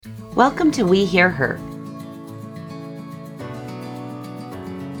Welcome to We Hear Her.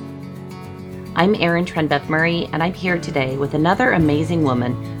 I'm Erin Trenbeth Murray, and I'm here today with another amazing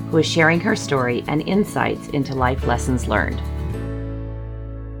woman who is sharing her story and insights into life lessons learned.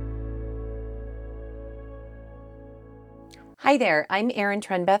 Hi there, I'm Erin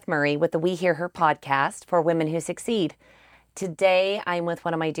Trenbeth Murray with the We Hear Her podcast for women who succeed. Today, I'm with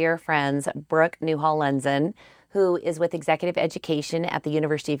one of my dear friends, Brooke Newhall Lenzen, who is with Executive Education at the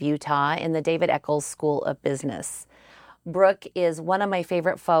University of Utah in the David Eccles School of Business. Brooke is one of my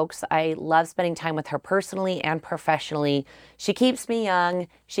favorite folks. I love spending time with her personally and professionally. She keeps me young,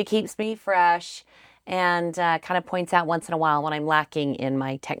 she keeps me fresh, and kind of points out once in a while when I'm lacking in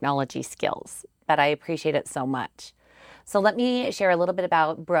my technology skills. But I appreciate it so much. So let me share a little bit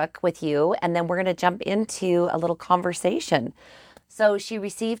about Brooke with you, and then we're going to jump into a little conversation. So she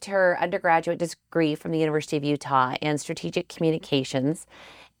received her undergraduate degree from the University of Utah in strategic communications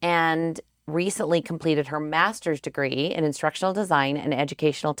and recently completed her master's degree in instructional design and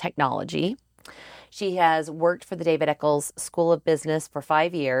educational technology. She has worked for the David Eccles School of Business for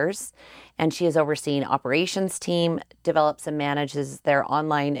 5 years, and she has overseen operations team, develops and manages their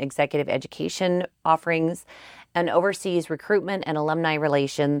online executive education offerings, and oversees recruitment and alumni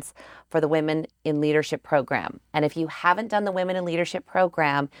relations for the Women in Leadership program. And if you haven't done the Women in Leadership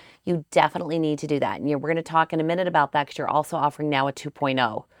program, you definitely need to do that. And we're going to talk in a minute about that because you're also offering now a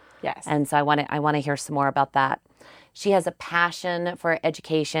 2.0. Yes. And so I want to hear some more about that. She has a passion for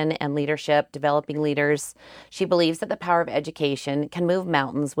education and leadership, developing leaders. She believes that the power of education can move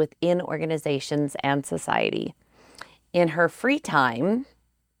mountains within organizations and society. In her free time,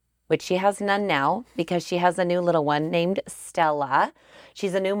 which she has none now because she has a new little one named Stella.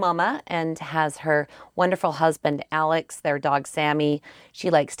 She's a new mama and has her wonderful husband, Alex, their dog, Sammy. She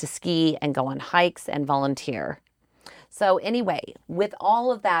likes to ski and go on hikes and volunteer. So anyway, with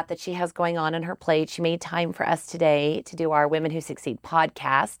all of that she has going on in her plate, she made time for us today to do our Women Who Succeed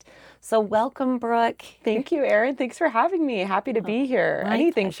podcast. So welcome, Brooke. Thank you, Erin. Thanks for having me. Happy to be here.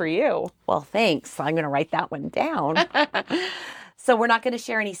 Anything for you. Well, thanks. I'm going to write that one down. So we're not going to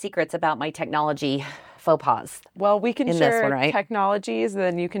share any secrets about my technology faux pas. Well, we can share one, right? technologies, and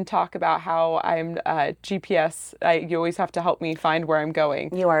then you can talk about how I'm GPS. You always have to help me find where I'm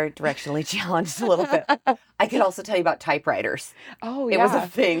going. You are directionally challenged a little bit. I could also tell you about typewriters. Oh, yeah. It was a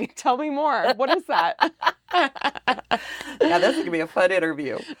thing. Tell me more. What is that? Yeah, this is going to be a fun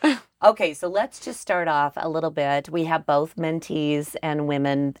interview. Okay, so let's just start off a little bit. We have both mentees and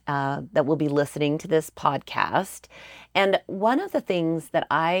women that will be listening to this podcast. And one of the things that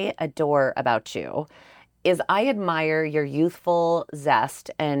I adore about you is I admire your youthful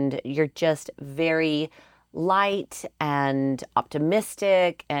zest, and you're just very light and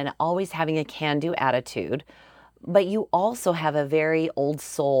optimistic and always having a can-do attitude. But you also have a very old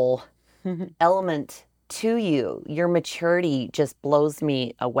soul element to you. Your maturity just blows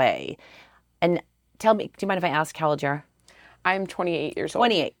me away. And tell me, do you mind if I ask how old you are? I'm 28 years old.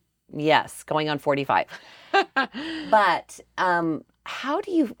 28. Yes, going on 45. But what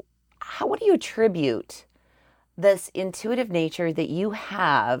do you attribute this intuitive nature that you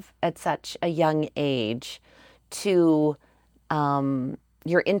have at such a young age to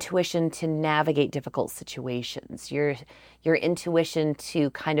your intuition to navigate difficult situations, your intuition to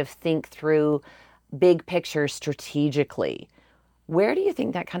kind of think through big picture strategically? Where do you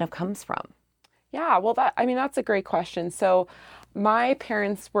think that kind of comes from? Yeah, well, that's a great question. So my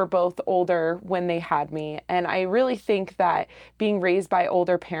parents were both older when they had me, and I really think that being raised by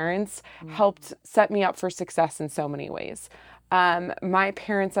older parents helped set me up for success in so many ways. My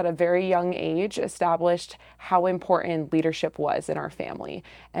parents at a very young age established how important leadership was in our family.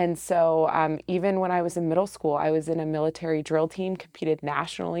 And so even when I was in middle school, I was in a military drill team, competed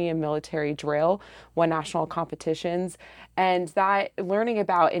nationally in military drill, won national competitions. And that learning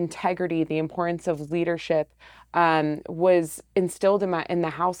about integrity, the importance of leadership, was instilled in the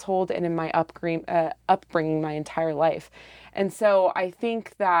household and in my upbringing my entire life. And so I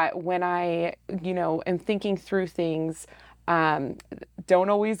think that when I, am thinking through things, don't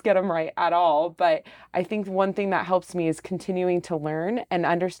always get them right at all. But I think one thing that helps me is continuing to learn and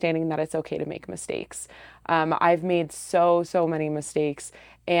understanding that it's okay to make mistakes. I've made so many mistakes.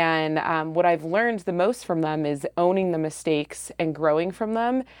 And what I've learned the most from them is owning the mistakes and growing from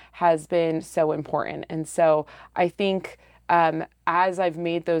them has been so important. And so I think as I've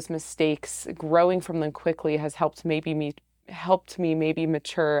made those mistakes, growing from them quickly has helped maybe me helped me maybe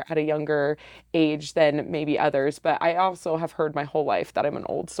mature at a younger age than maybe others. But I also have heard my whole life that I'm an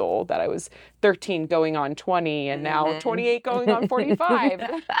old soul, that I was 13 going on 20 and now 28 going on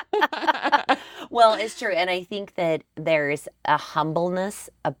 45. Well, it's true. And I think that there's a humbleness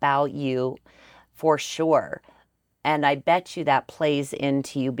about you for sure. And I bet you that plays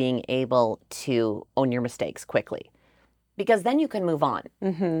into you being able to own your mistakes quickly, because then you can move on.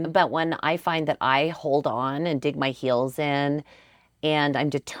 But when I find that I hold on and dig my heels in, and I'm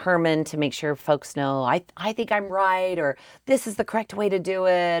determined to make sure folks know I think I'm right, or this is the correct way to do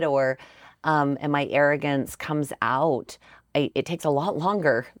it, or and my arrogance comes out, it takes a lot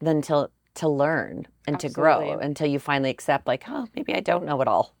longer than to learn and to grow until you finally accept, like, oh, maybe I don't know it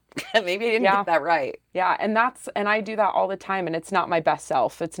all. Maybe I didn't get that right. Yeah. And I do that all the time. And it's not my best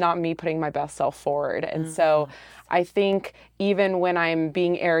self. It's not me putting my best self forward. And so I think even when I'm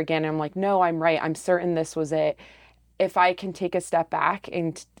being arrogant, I'm like, no, I'm right, I'm certain this was it. If I can take a step back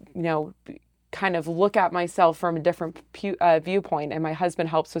and, kind of look at myself from a different viewpoint, and my husband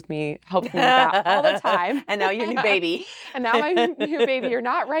helps me with that all the time. And now your new baby. And now my new baby, you're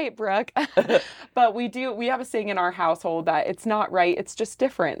not right, Brooke. But we have a saying in our household that it's not right, it's just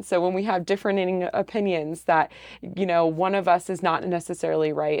different. So when we have different opinions, that, one of us is not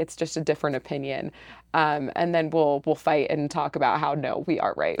necessarily right, it's just a different opinion. And then we'll fight and talk about how, no, we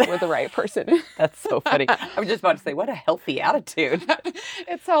are right. We're the right person. That's so funny. I was just about to say, what a healthy attitude.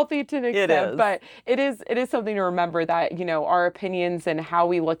 It's healthy to an extent, but it is something to remember that, our opinions and how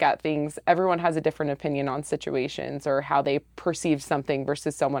we look at things, everyone has a different opinion on situations or how they perceive something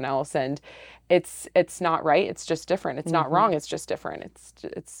versus someone else. And it's not right. It's just different. It's not wrong. It's just different.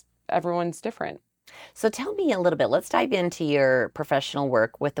 It's everyone's different. So tell me a little bit, let's dive into your professional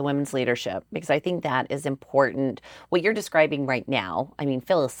work with the women's leadership, because I think that is important. What you're describing right now, I mean,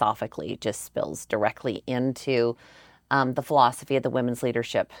 philosophically just spills directly into the philosophy of the Women's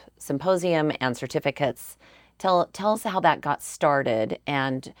Leadership Symposium and certificates. Tell us how that got started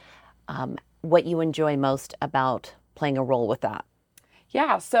and what you enjoy most about playing a role with that.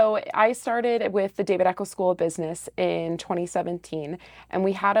 Yeah, so I started with the David Eccles School of Business in 2017, and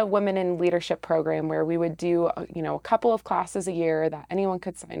we had a Women in Leadership program where we would do, a couple of classes a year that anyone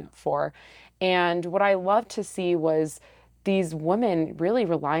could sign up for. And what I loved to see was these women really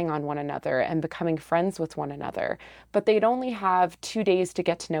relying on one another and becoming friends with one another. But they'd only have 2 days to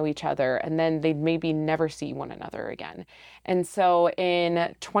get to know each other, and then they'd maybe never see one another again. And so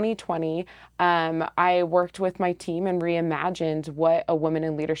in 2020, I worked with my team and reimagined what a Women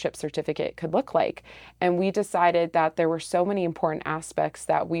in Leadership certificate could look like. And we decided that there were so many important aspects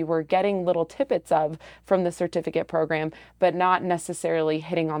that we were getting little tidbits of from the certificate program, but not necessarily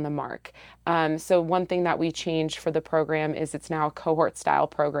hitting on the mark. So one thing that we changed for the program is it's now a cohort style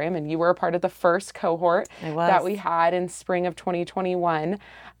program. And you were a part of the first cohort that we had in spring of 2021.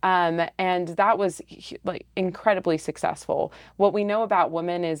 And that was incredibly successful. What we know about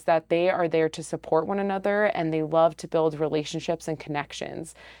women is that they are there to support one another, and they love to build relationships and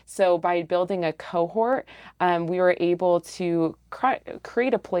connections. So by building a cohort, we were able to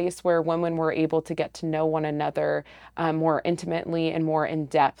create a place where women were able to get to know one another more intimately and more in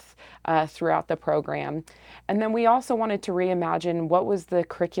depth throughout the program. And then we also wanted to reimagine what was the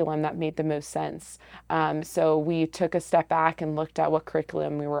curriculum that made the most sense. So we took a step back and looked at what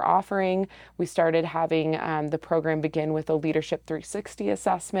curriculum we were offering. We started having the program begin with a Leadership 360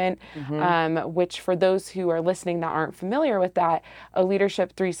 assessment, which for those who are listening that aren't familiar with that, a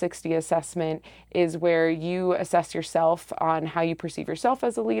Leadership 360 assessment is where you assess yourself on how you perceive yourself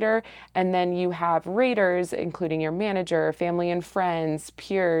as a leader, and then you have raters, including your manager, family and friends,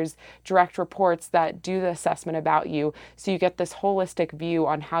 peers, direct reports that do the assessment about you, so you get this holistic view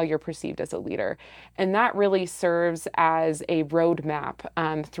on how you're perceived as a leader. And that really serves as a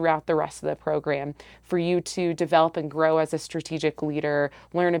roadmap throughout the rest of the program for you to develop and grow as a strategic leader,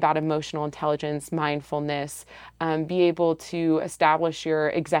 learn about emotional intelligence, mindfulness, be able to establish your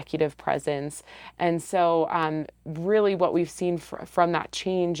executive presence. And so really what we've seen from that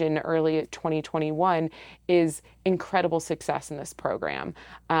change in early 2021 is incredible success in this program.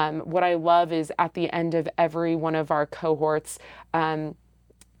 What I love is at the end of every one of our cohorts,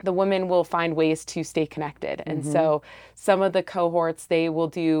 the women will find ways to stay connected. And so some of the cohorts, they will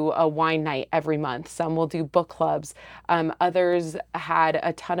do a wine night every month. Some will do book clubs. Others had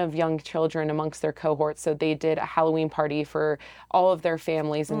a ton of young children amongst their cohorts. So they did a Halloween party for all of their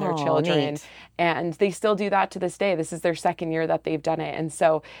families and their children. Neat. And they still do that to this day. This is their second year that they've done it. And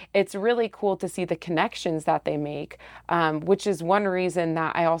so it's really cool to see the connections that they make, which is one reason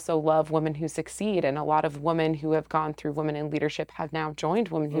that I also love Women Who Succeed. And a lot of women who have gone through Women in Leadership have now joined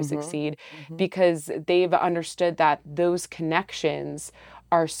Women Who Succeed, Mm-hmm. because they've understood that those connections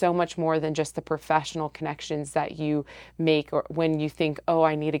are so much more than just the professional connections that you make, or when you think, oh,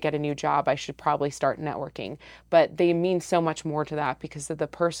 I need to get a new job, I should probably start networking. But they mean so much more to that because of the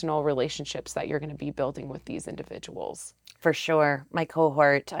personal relationships that you're going to be building with these individuals. For sure. My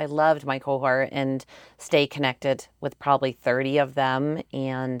cohort, I loved my cohort and stay connected with probably 30 of them.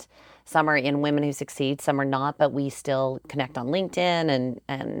 And some are in Women Who Succeed, some are not, but we still connect on LinkedIn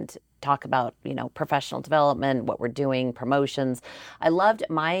and talk about, professional development, what we're doing, promotions. I liked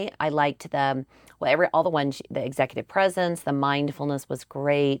all the ones, the executive presence, the mindfulness was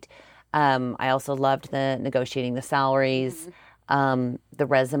great. I also loved the negotiating the salaries. The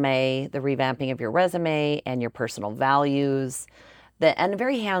resume, the revamping of your resume and your personal values, and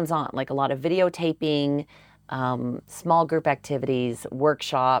very hands-on, like a lot of videotaping, small group activities,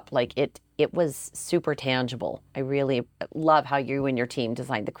 workshop, like it was super tangible. I really love how you and your team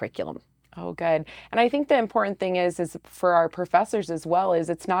designed the curriculum. Oh, good. And I think the important thing is for our professors as well, is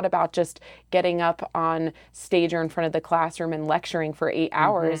it's not about just getting up on stage or in front of the classroom and lecturing for 8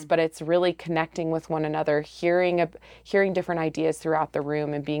 hours, but it's really connecting with one another, hearing different ideas throughout the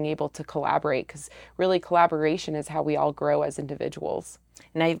room and being able to collaborate, because really collaboration is how we all grow as individuals.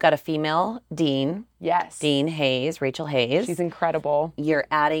 Now you've got a female dean. Yes. Dean Hayes, Rachel Hayes. She's incredible. You're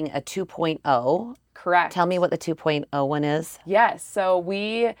adding a 2.0. Correct. Tell me what the 2.0 one is. Yes. So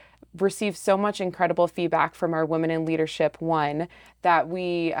we received so much incredible feedback from our Women in Leadership one that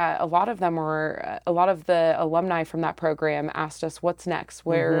a lot of the alumni from that program asked us, what's next?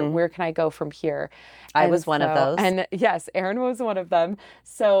 Where can I go from here? I was one of those. And yes, Erin was one of them.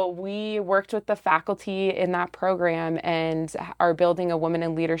 So we worked with the faculty in that program and are building a Women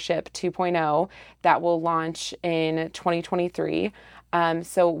in Leadership 2.0 that will launch in 2023.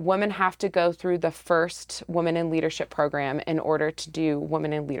 So women have to go through the first Women in Leadership program in order to do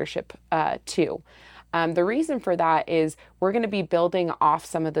Women in Leadership 2. The reason for that is we're going to be building off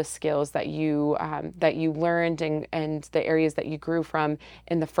some of the skills that you learned and the areas that you grew from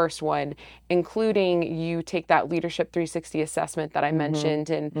in the first one, including you take that Leadership 360 assessment that I mentioned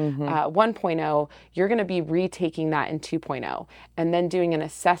in 1.0. You're going to be retaking that in 2.0 and then doing an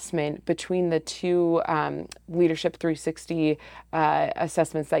assessment between the two Leadership 360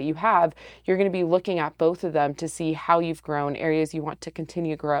 assessments that you have. You're going to be looking at both of them to see how you've grown, areas you want to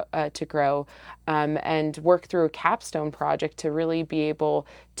continue to grow, and work through a capstone project to really be able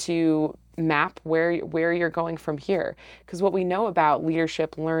to map where you're going from here. Because what we know about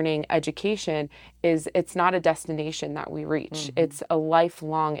leadership, learning, education is it's not a destination that we reach. It's a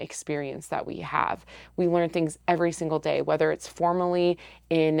lifelong experience that we have. We learn things every single day, whether it's formally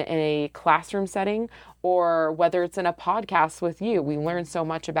in a classroom setting or whether it's in a podcast with you. We learn so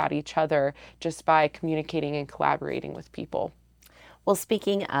much about each other just by communicating and collaborating with people. Well,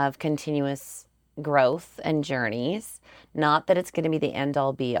 speaking of continuous growth and journeys, not that it's going to be the end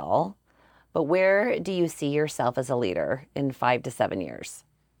all be all, but where do you see yourself as a leader in 5 to 7 years?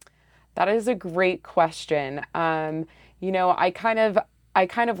 That is a great question. I kind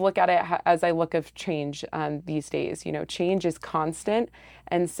of look at it as I look of change these days. Change is constant.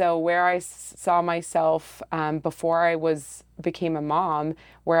 And so where I saw myself before I became a mom,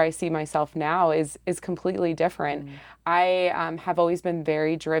 where I see myself now is completely different. I have always been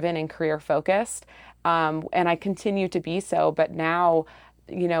very driven and career focused, and I continue to be so. But now,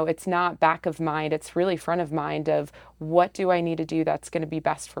 it's not back of mind, it's really front of mind of what do I need to do that's going to be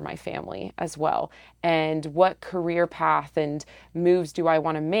best for my family as well? And what career path and moves do I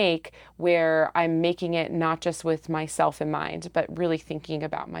want to make where I'm making it not just with myself in mind, but really thinking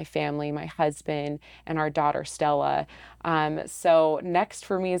about my family, my husband, and our daughter, Stella. So next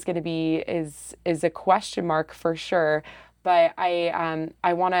for me is going to be is a question mark for sure. But I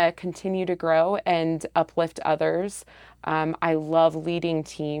want to continue to grow and uplift others. I love leading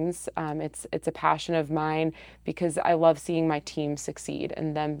teams. It's a passion of mine because I love seeing my team succeed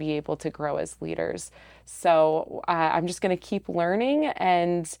and them be able to grow as leaders. So I'm just going to keep learning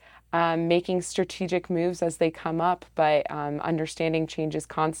and making strategic moves as they come up, but understanding change is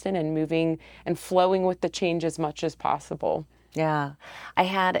constant and moving and flowing with the change as much as possible. Yeah. I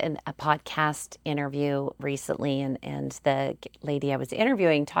had a podcast interview recently, and the lady I was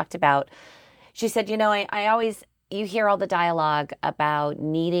interviewing talked about, she said, I always, you hear all the dialogue about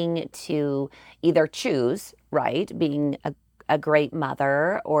needing to either choose, right, being a great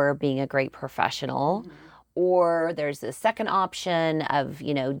mother or being a great professional, or there's the second option of,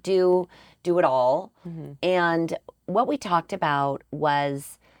 do it all. And what we talked about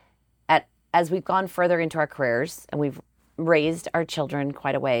was as we've gone further into our careers and we've raised our children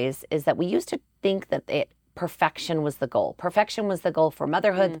quite a ways, is that we used to think that perfection was the goal. Perfection was the goal for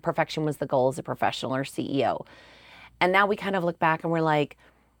motherhood. Perfection was the goal as a professional or CEO. And now we kind of look back and we're like,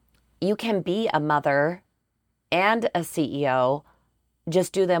 you can be a mother and a CEO,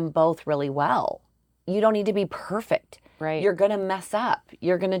 just do them both really well. You don't need to be perfect. Right. You're going to mess up.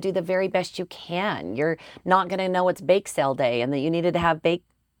 You're going to do the very best you can. You're not going to know it's bake sale day and that you needed to have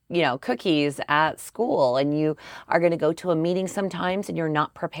cookies at school, and you are going to go to a meeting sometimes and you're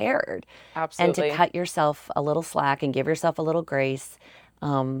not prepared. Absolutely. And to cut yourself a little slack and give yourself a little grace,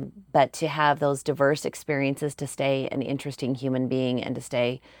 but to have those diverse experiences to stay an interesting human being and to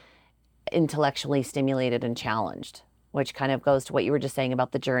stay intellectually stimulated and challenged, which kind of goes to what you were just saying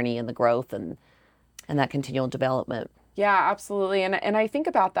about the journey and the growth and that continual development. Yeah, absolutely. And I think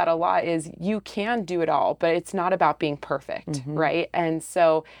about that a lot is you can do it all, but it's not about being perfect, right? And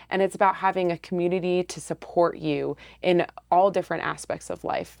it's about having a community to support you in all different aspects of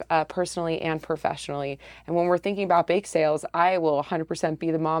life, personally and professionally. And when we're thinking about bake sales, I will 100%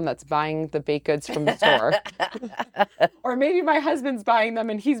 be the mom that's buying the baked goods from the store. Or maybe my husband's buying them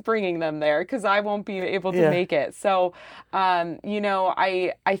and he's bringing them there because I won't be able to make it. So,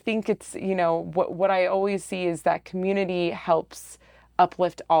 I think it's, what I always see is that community helps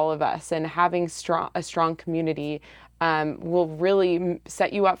uplift all of us, and having a strong community will really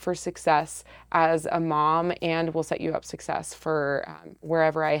set you up for success as a mom, and will set you up success for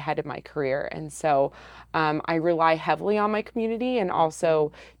wherever I head in my career. And so I rely heavily on my community and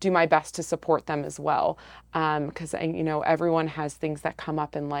also do my best to support them as well. Because everyone has things that come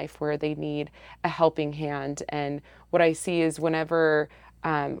up in life where they need a helping hand. And what I see is whenever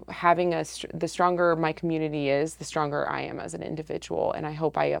having the stronger my community is, the stronger I am as an individual. And I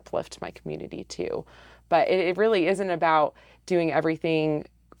hope I uplift my community too. But it really isn't about doing everything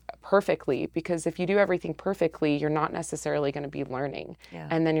perfectly, because if you do everything perfectly, you're not necessarily going to be learning,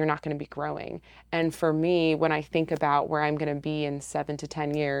 and then you're not going to be growing. And for me, when I think about where I'm going to be in 7 to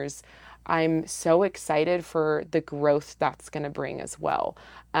 10 years, I'm so excited for the growth that's going to bring as well.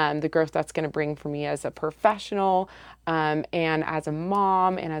 The growth that's going to bring for me as a professional, and as a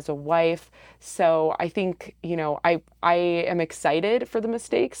mom and as a wife. So I think, I am excited for the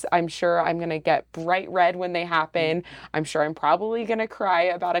mistakes. I'm sure I'm going to get bright red when they happen. I'm sure I'm probably going to cry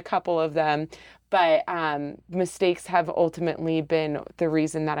about a couple of them. But mistakes have ultimately been the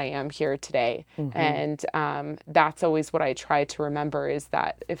reason that I am here today. And that's always what I try to remember, is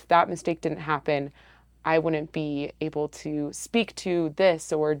that if that mistake didn't happen, I wouldn't be able to speak to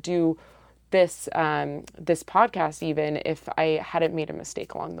this or do this podcast even if I hadn't made a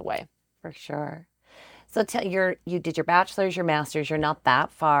mistake along the way. For sure. So you did your bachelor's, your master's. You're not that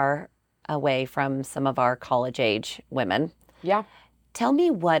far away from some of our college age women. Yeah. Tell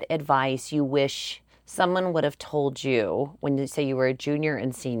me what advice you wish someone would have told you when you say you were a junior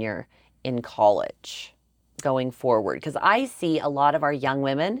and senior in college going forward. Because I see a lot of our young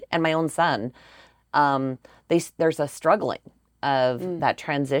women and my own son, there's a struggling of that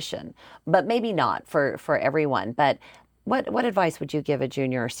transition, but maybe not for everyone. But what advice would you give a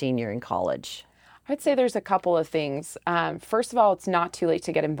junior or senior in college? I'd say there's a couple of things. First of all, it's not too late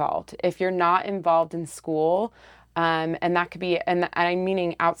to get involved. If you're not involved in school, and that could be, and I'm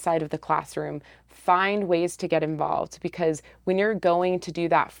meaning outside of the classroom, find ways to get involved, because when you're going to do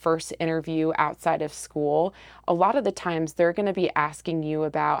that first interview outside of school, a lot of the times they're going to be asking you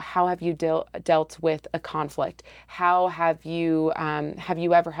about how have you dealt with a conflict? How have you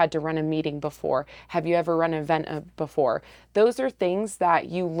ever had to run a meeting before? Have you ever run an event before? Those are things that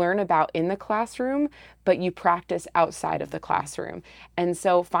you learn about in the classroom, but you practice outside of the classroom. And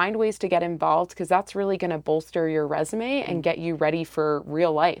so find ways to get involved, because that's really going to bolster your resume and get you ready for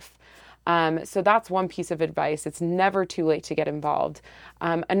real life. So that's one piece of advice. It's never too late to get involved.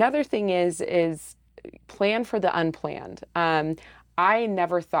 Another thing is plan for the unplanned. I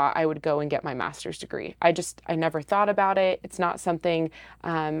never thought I would go and get my master's degree. I never thought about it. It's not something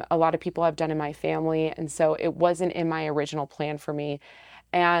a lot of people have done in my family. And so it wasn't in my original plan for me.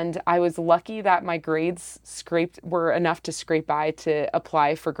 And I was lucky that my grades were enough to scrape by to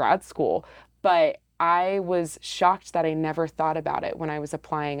apply for grad school. But I was shocked that I never thought about it when I was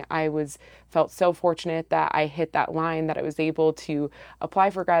applying. Felt so fortunate that I hit that line, that I was able to apply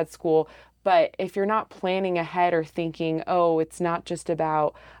for grad school. But if you're not planning ahead or thinking, oh, it's not just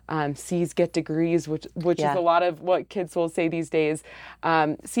about C's get degrees, which is a lot of what kids will say these days.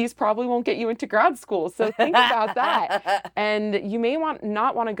 C's probably won't get you into grad school. So think about that. And you may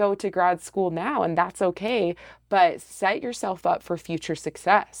not want to go to grad school now, and that's okay. But set yourself up for future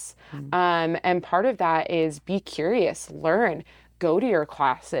success. And part of that is be curious, learn. go to your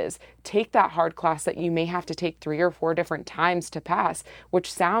classes, take that hard class that you may have to take 3 or 4 different times to pass,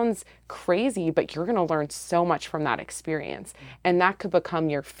 which sounds crazy, but you're going to learn so much from that experience. And that could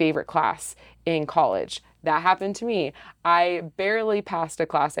become your favorite class in college. That happened to me. I barely passed a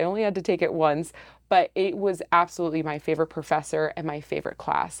class. I only had to take it once, but it was absolutely my favorite professor and my favorite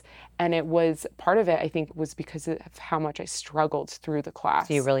class. And it was, part of it, I think, was because of how much I struggled through the class.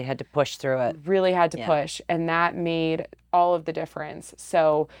 So you really had to push through it. Really had to push. And that made all of the difference.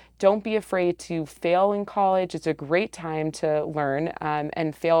 So don't be afraid to fail in college. It's a great time to learn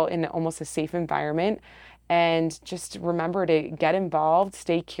and fail in almost a safe environment. And just remember to get involved,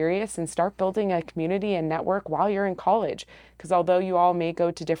 stay curious, and start building a community and network while you're in college. Because although you all may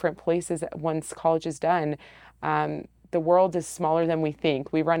go to different places once college is done, the world is smaller than we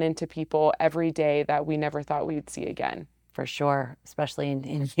think. We run into people every day that we never thought we'd see again. For sure, especially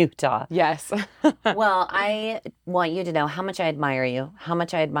in Utah. Yes. Well, I want you to know how much I admire you, how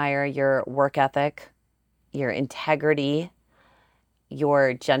much I admire your work ethic, your integrity,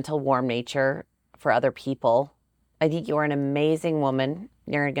 your gentle, warm nature for other people. I think you're an amazing woman.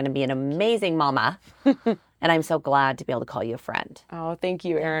 You're going to be an amazing mama. And I'm so glad to be able to call you a friend. Oh, thank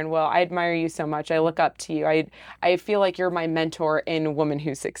you, Erin. Well, I admire you so much. I look up to you. I feel like you're my mentor in Women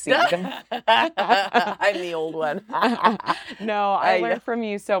Who Succeed. I'm the old one. No, I learn from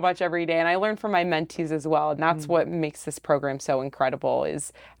you so much every day. And I learn from my mentees as well. And that's what makes this program so incredible,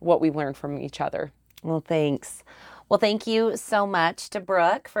 is what we learn from each other. Well, thanks. Well, thank you so much to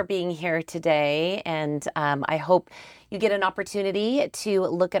Brooke for being here today. And I hope you get an opportunity to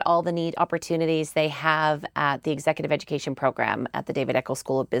look at all the neat opportunities they have at the Executive Education Program at the David Eccles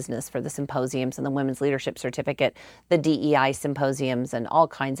School of Business for the symposiums and the Women's Leadership Certificate, the DEI symposiums, and all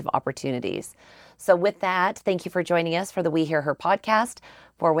kinds of opportunities. So with that, thank you for joining us for the We Hear Her podcast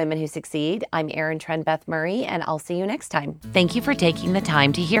for Women Who Succeed. I'm Erin Trenbeth Murray, and I'll see you next time. Thank you for taking the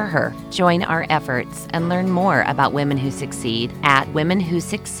time to hear her. Join our efforts and learn more about Women Who Succeed at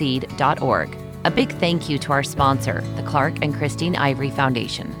womenwhosucceed.org. A big thank you to our sponsor, the Clark and Christine Ivory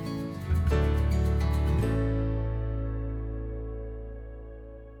Foundation.